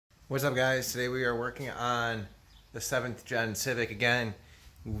What's up, guys? Today we are working on the 7th gen Civic again.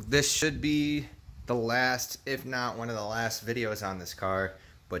 This should be the last, if not one of the last videos on this car,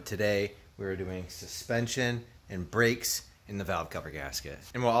 but today we're doing suspension and brakes in the valve cover gasket.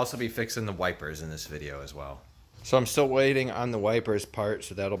 And we'll also be fixing the wipers in this video as well. So I'm still waiting on the wipers part,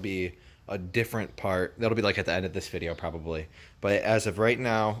 so that'll be a different part. That'll be like at the end of this video probably. But as of right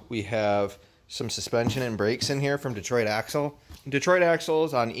now, we have some suspension and brakes in here from Detroit Axle. Detroit Axle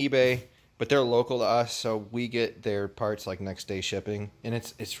is on eBay, but they're local to us, so we get their parts like next day shipping, and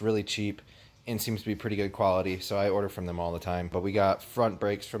it's really cheap and seems to be pretty good quality, so I order from them all the time. But we got front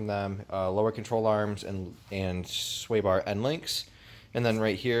brakes from them, lower control arms, and sway bar end links. And then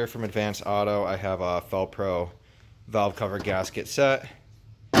right here from Advanced Auto, I have a Fel-Pro valve cover gasket set.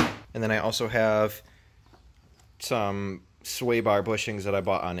 And then I also have some sway bar bushings that I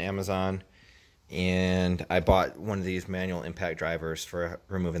bought on Amazon. And I bought one of these manual impact drivers for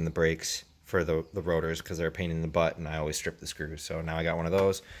removing the brakes for the rotors because they're a pain in the butt, and I always strip the screws. So now I got one of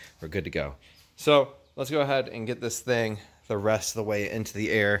those. We're good to go. So let's go ahead and get this thing the rest of the way into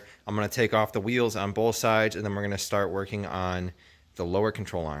the air. I'm going to take off the wheels on both sides, and then we're going to start working on the lower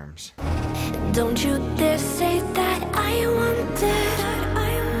control arms. Don't you dare say that I want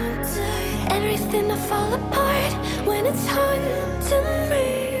everything to fall apart when it's hard to me.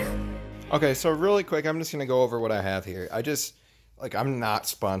 Okay, so really quick, I'm just going to go over what I have here. I'm not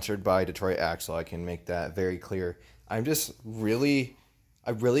sponsored by Detroit Axle. I can make that very clear. I really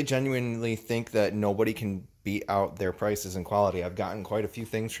genuinely think that nobody can beat out their prices and quality. I've gotten quite a few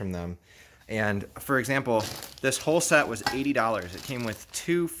things from them. And for example, this whole set was $80. It came with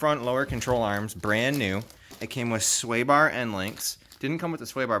 2 front lower control arms, brand new. It came with sway bar end links. Didn't come with the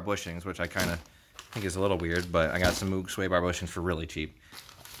sway bar bushings, which I kind of think is a little weird, but I got some Moog sway bar bushings for really cheap.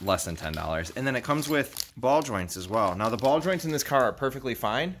 Less than $10. And then it comes with ball joints as well. Now the ball joints in this car are perfectly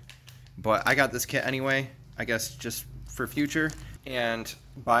fine, but I got this kit anyway, I guess just for future, and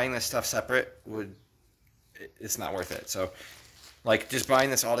buying this stuff separate it's not worth it. So like just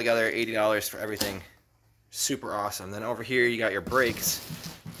buying this all together, $80 for everything, super awesome. Then over here you got your brakes,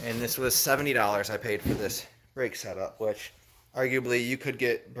 and this was $70 I paid for this brake setup, which arguably you could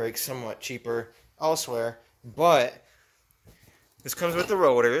get brakes somewhat cheaper elsewhere, but this comes with the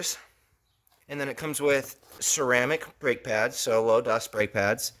rotors, and then it comes with ceramic brake pads, so low dust brake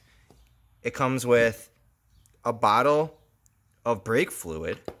pads. It comes with a bottle of brake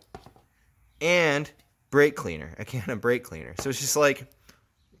fluid and brake cleaner, a can of brake cleaner. So it's just like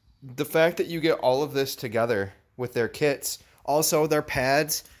the fact that you get all of this together with their kits. Also, their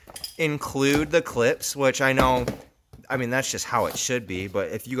pads include the clips, which I know, I mean, that's just how it should be, but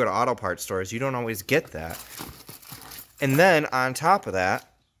if you go to auto parts stores, you don't always get that. And then, on top of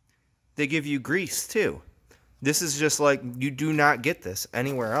that, they give you grease, too. This is just like, you do not get this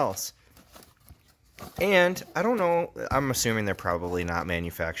anywhere else. And, I don't know, I'm assuming they're probably not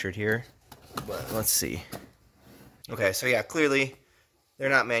manufactured here. But, let's see. Okay, so yeah, clearly, they're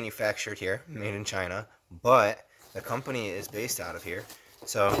not manufactured here, made in China. But, the company is based out of here.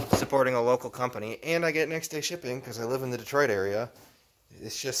 So, supporting a local company. And I get next day shipping, because I live in the Detroit area.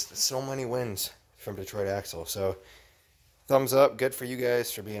 It's just so many wins from Detroit Axle. So, thumbs up, good for you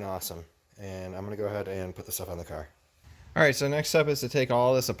guys for being awesome. And I'm going to go ahead and put this stuff on the car. Alright, so next step is to take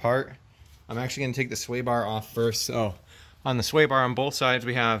all this apart. I'm actually going to take the sway bar off first. So on the sway bar on both sides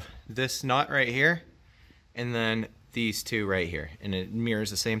we have this nut right here, and then these two right here. And it mirrors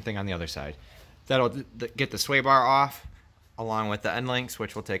the same thing on the other side. That'll get the sway bar off along with the end links,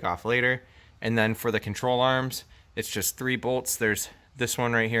 which we'll take off later. And then for the control arms, it's just 3 bolts. There's this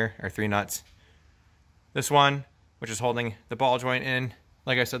one right here, or 3 nuts. This one, which is holding the ball joint in.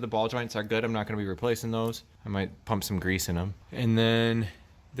 Like I said, the ball joints are good. I'm not going to be replacing those. I might pump some grease in them. And then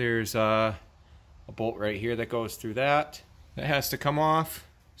there's a bolt right here that goes through that. That has to come off,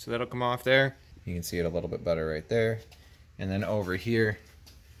 so that'll come off there. You can see it a little bit better right there. And then over here,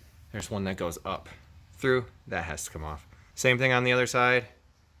 there's one that goes up through. That has to come off. Same thing on the other side.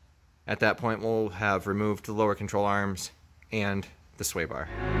 At that point, we'll have removed the lower control arms and the sway bar.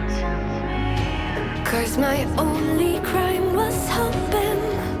 'Cause my only crime was hoping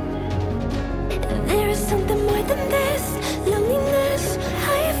there is something more than this loneliness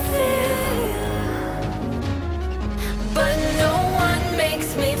I feel. But no one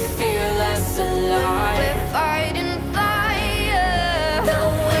makes me feel less alive. We're fighting fire. The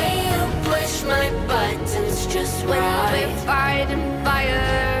way you push my buttons just right. We're fighting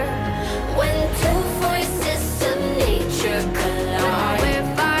fire. When 2 voices of nature collide.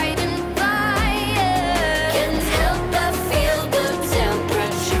 We're fighting fire. Can't help but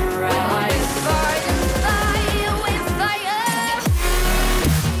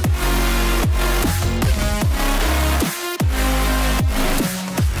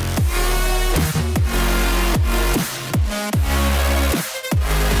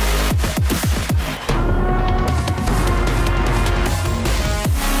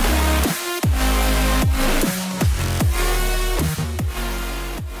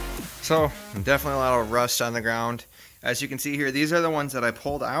So definitely a lot of rust on the ground. As you can see here, these are the ones that I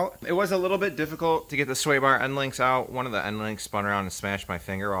pulled out. It was a little bit difficult to get the sway bar end links out. One of the end links spun around and smashed my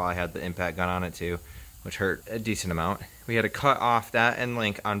finger while I had the impact gun on it too, which hurt a decent amount. We had to cut off that end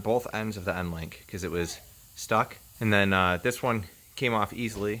link on both ends of the end link because it was stuck. And then this one came off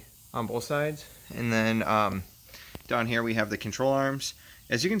easily on both sides. And then down here we have the control arms.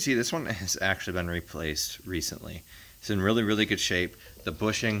 As you can see, this one has actually been replaced recently. It's in really, really good shape. The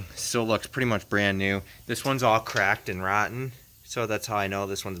bushing still looks pretty much brand new. This one's all cracked and rotten, so that's how I know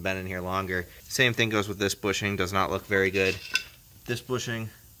this one's been in here longer. Same thing goes with this bushing, does not look very good. This bushing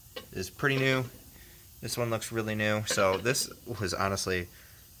is pretty new. This one looks really new. So this was honestly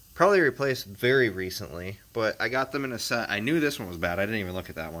probably replaced very recently, but I got them in a set. I knew this one was bad. I didn't even look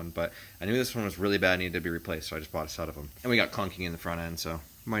at that one, but I knew this one was really bad and needed to be replaced, so I just bought a set of them. And we got clunking in the front end, so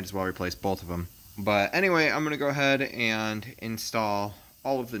might as well replace both of them. But anyway, I'm gonna go ahead and install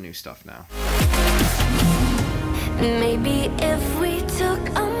all of the new stuff now. Maybe if we took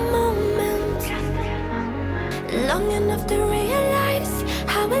a moment long enough to realize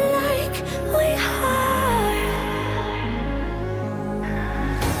how alike we are,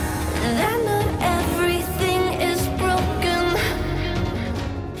 that not everything is broken.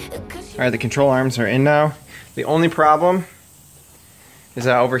 All right, the control arms are in now. The only problem is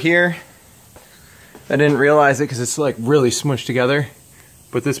that over here, I didn't realize it because it's like really smushed together,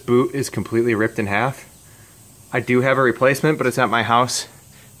 but this boot is completely ripped in half. I do have a replacement, but it's at my house,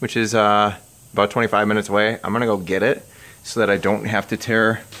 which is about 25 minutes away. I'm gonna go get it so that I don't have to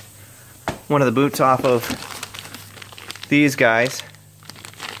tear one of the boots off of these guys,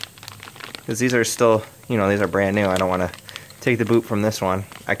 because these are still, you know, these are brand new. I don't want to take the boot from this one.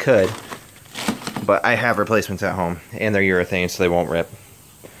 I could, but I have replacements at home, and they're urethane, so they won't rip.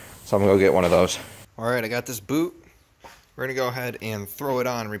 So I'm gonna go get one of those. All right, I got this boot. We're gonna go ahead and throw it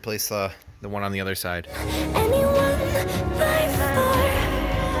on and replace the one on the other side. Anyone by far,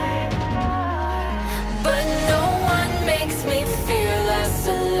 but no one makes me feel less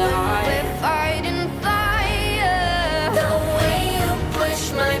alive. We're fighting fire. The way you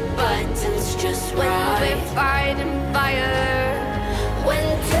push my buttons just right. When we're fighting fire. When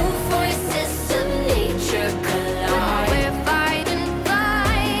two voices of nature collide. We're fighting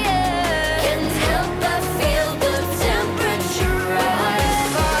fire. Can't help but feel the temperature rise.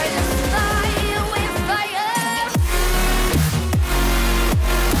 Fighting fire, we're fire.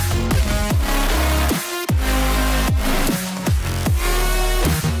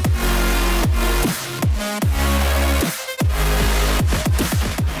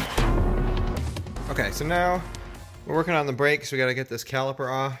 Okay, so now we're working on the brakes. We gotta get this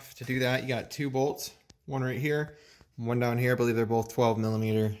caliper off. To do that, you got two bolts, one right here, one down here. I believe they're both 12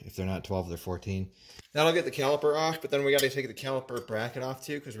 millimeter. If they're not 12, they're 14. That'll get the caliper off, but then we gotta take the caliper bracket off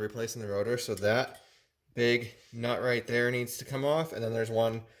too, because we're replacing the rotor. So that big nut right there needs to come off, and then there's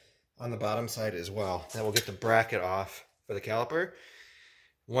one on the bottom side as well. That will get the bracket off for the caliper.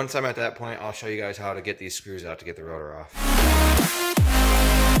 Once I'm at that point, I'll show you guys how to get these screws out to get the rotor off.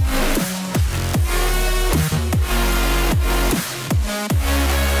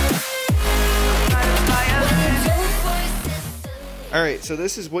 All right, so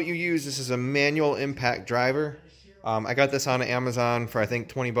this is what you use. This is a manual impact driver. I got this on Amazon for I think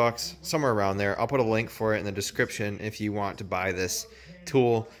 20 bucks, somewhere around there. I'll put a link for it in the description if you want to buy this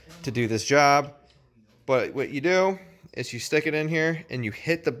tool to do this job. But what you do is you stick it in here and you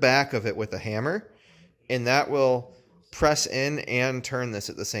hit the back of it with a hammer, and that will press in and turn this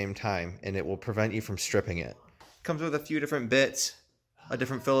at the same time, and it will prevent you from stripping it. Comes with a few different bits, a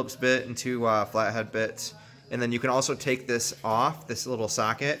different Phillips bit and two flathead bits. And then you can also take this off, this little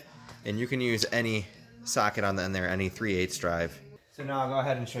socket, and you can use any socket on the end there, any 3/8 drive. So now I'll go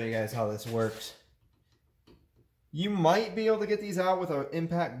ahead and show you guys how this works. You might be able to get these out with an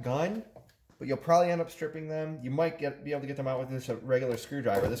impact gun, but you'll probably end up stripping them. You might be able to get them out with just a regular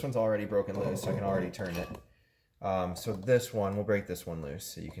screwdriver. This one's already broken loose, so I can already turn it. So this one, we'll break this one loose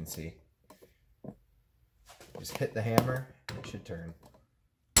so you can see. Just hit the hammer, it should turn.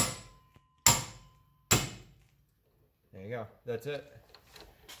 There you go. That's it.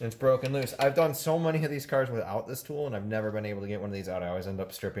 And it's broken loose. I've done so many of these cars without this tool, and I've never been able to get one of these out. I always end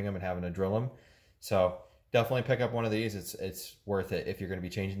up stripping them and having to drill them. So definitely pick up one of these. It's worth it if you're going to be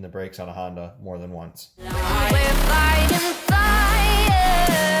changing the brakes on a Honda more than once. We're fighting fire.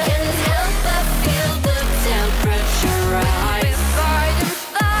 Can't help but feel the temperature rise. We're fighting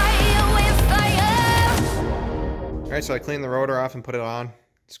fire. We're fire. All right, so I cleaned the rotor off and put it on.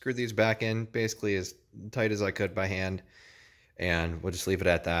 Screwed these back in basically as tight as I could by hand, and we'll just leave it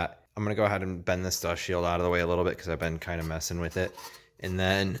at that. I'm gonna go ahead and bend this dust shield out of the way a little bit because I've been kind of messing with it, and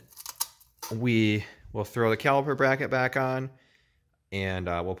then we will throw the caliper bracket back on, and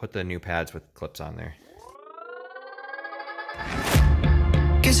we'll put the new pads with clips on there.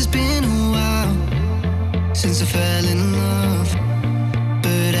 Guess it's been a while since I fell in love,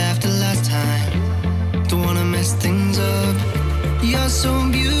 but after last time, don't wanna mess things up. You're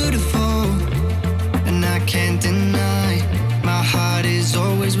so beautiful, and I can't deny, my heart is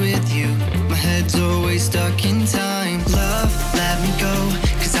always with you, my head's always stuck in time. Love, let me go,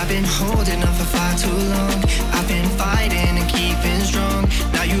 cause I've been holding on for far too long. I've been fighting and keeping strong,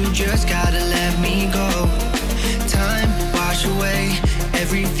 now you just gotta let me go. Time, wash away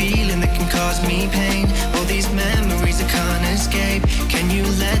every feeling that can cause me pain. All these memories I can't escape, can you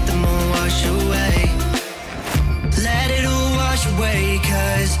let them all wash away? Let it all wash away,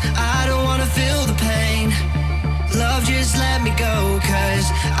 cause I don't wanna feel the pain. Love, just let me go,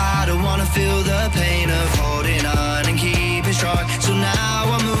 cause I don't wanna feel the pain of holding on and keeping strong. So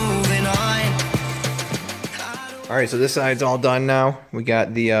now I'm moving on. Alright, so this side's all done now. We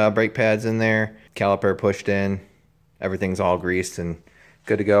got the brake pads in there, caliper pushed in, everything's all greased and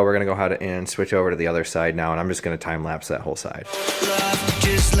good to go. We're gonna go ahead and switch over to the other side now, and I'm just gonna time lapse that whole side. Love,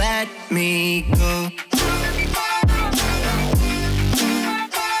 just let me go.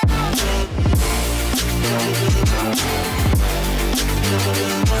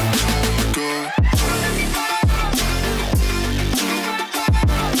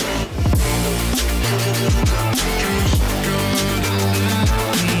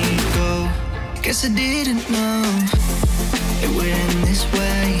 Guess I didn't know it went this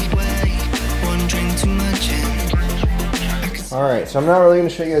way. One drink too much and Alright, so I'm not really going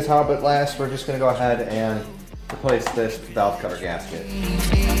to show you guys how it lasts. We're just going to go ahead and replace this valve cover gasket.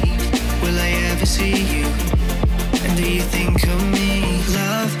 will I ever see you? And do you think of me?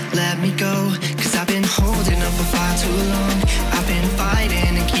 Love, let me go, cause I've been holding up for far too long. I've been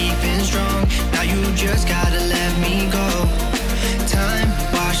fighting and keeping strong, now you just gotta let me go. Time,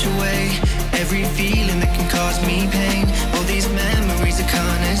 wash away every feeling that can cause me pain. All these memories I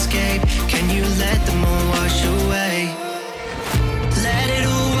can't escape, can you let them all wash away? Let it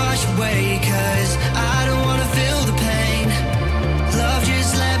all wash away, cause I don't wanna feel the pain. Love,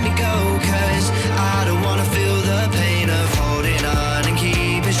 just let me go, cause I don't wanna feel the pain of holding on and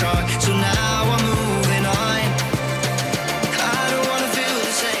keeping strong. So now I'm moving on, I don't wanna feel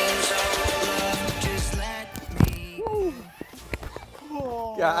the same. So love, just let me go.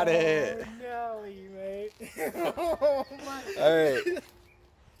 Oh, Got it. Nelly, mate. Oh my. Alright,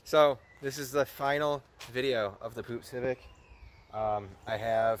 so this is the final video of the Poop Civic. I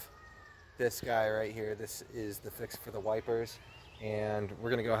have this guy right here. This is the fix for the wipers, and we're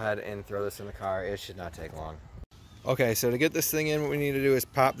gonna go ahead and throw this in the car. It should not take long. Okay, so to get this thing in, what we need to do is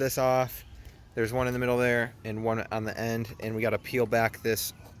pop this off. There's one in the middle there and one on the end, and we got to peel back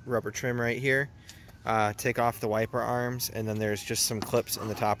this rubber trim right here, take off the wiper arms, and then there's just some clips in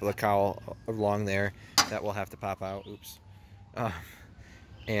the top of the cowl along there that we'll have to pop out. Oops.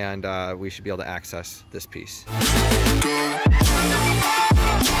 And we should be able to access this piece.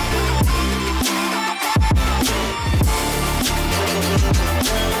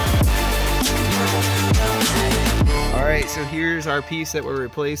 Alright, so here's our piece that we're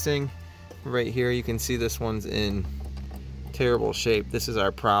replacing. Right here you can see this one's in terrible shape. This is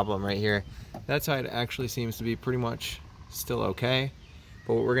our problem right here. That side actually seems to be pretty much still okay.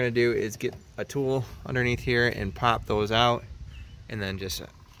 But what we're going to do is get a tool underneath here and pop those out, and then just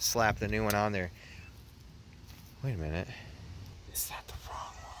slap the new one on there. Wait a minute. Is that the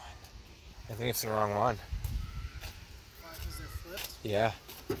wrong one? I think it's the wrong one. Because they're flipped? Yeah.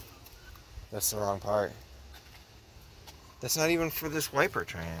 That's the wrong part. That's not even for this wiper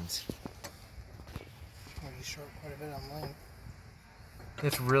trans. Oh, you short quite a bit on length.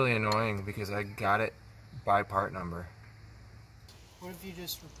 It's really annoying because I got it by part number. What if you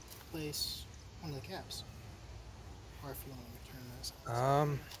just replace one of the caps? Or if you want to return this. You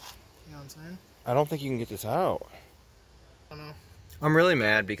know what I'm saying? I don't think you can get this out. I don't know. I'm really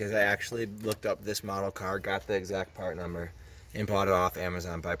mad because I actually looked up this model car, got the exact part number, and bought it off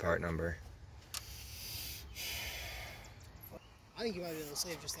Amazon by part number. I think you might be able to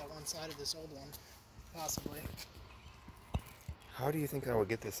save just that one side of this old one. Possibly. How do you think I would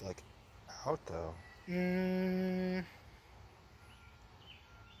get this, like, out, though?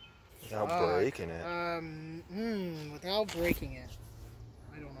 Without breaking it. Without breaking it.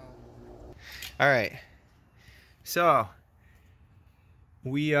 I don't know. Alright. So,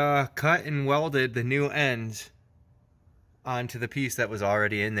 we cut and welded the new ends onto the piece that was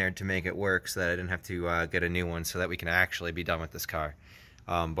already in there to make it work, so that I didn't have to get a new one, so that we can actually be done with this car.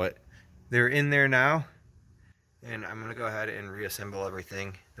 But they're in there now. and I'm gonna go ahead and reassemble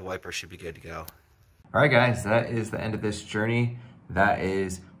everything. The wiper should be good to go. All right, guys, that is the end of this journey. That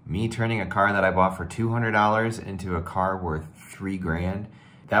is me turning a car that I bought for $200 into a car worth $3 grand.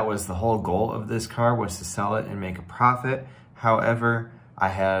 That was the whole goal of this car, was to sell it and make a profit. However, I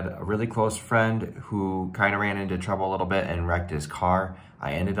had a really close friend who kind of ran into trouble a little bit and wrecked his car.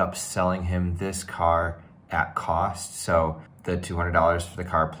 I ended up selling him this car at cost. So the $200 for the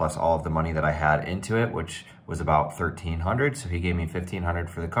car plus all of the money that I had into it, which was about $1,300. So he gave me $1,500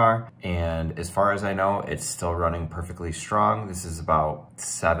 for the car. And as far as I know, it's still running perfectly strong. This is about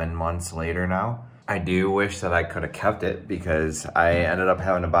 7 months later now. I do wish that I could have kept it because I ended up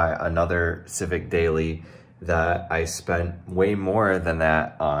having to buy another Civic Daily that I spent way more than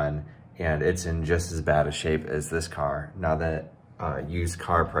that on, and it's in just as bad a shape as this car now that used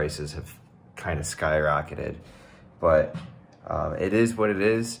car prices have kind of skyrocketed. But it is what it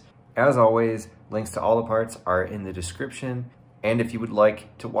is. As always, links to all the parts are in the description. And if you would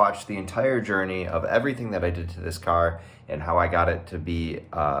like to watch the entire journey of everything that I did to this car and how I got it to be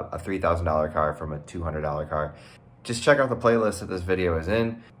a $3,000 car from a $200 car, just check out the playlist that this video is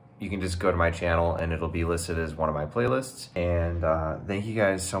in. You can just go to my channel and it'll be listed as one of my playlists. And thank you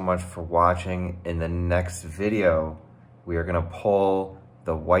guys so much for watching. In the next video, we are gonna pull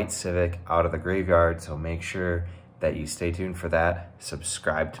the white Civic out of the graveyard, so make sure that you stay tuned for that.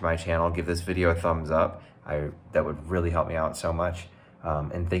 Subscribe to my channel, give this video a thumbs up. That would really help me out so much.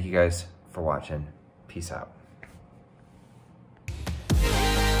 And thank you guys for watching. Peace out.